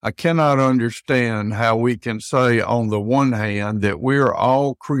I cannot understand how we can say on the one hand that we are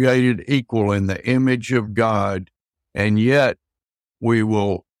all created equal in the image of God, and yet we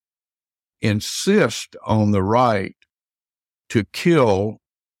will insist on the right to kill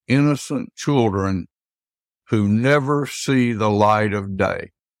innocent children who never see the light of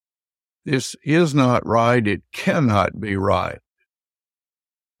day. This is not right. It cannot be right.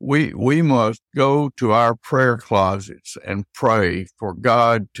 We must go to our prayer closets and pray for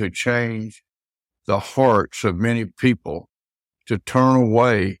God to change the hearts of many people to turn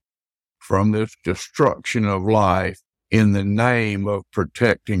away from this destruction of life in the name of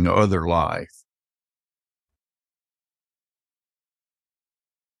protecting other life.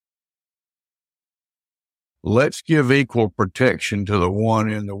 Let's give equal protection to the one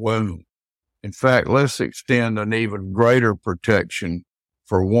in the womb. In fact, let's extend an even greater protection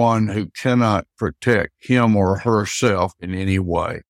for one who cannot protect him or herself in any way.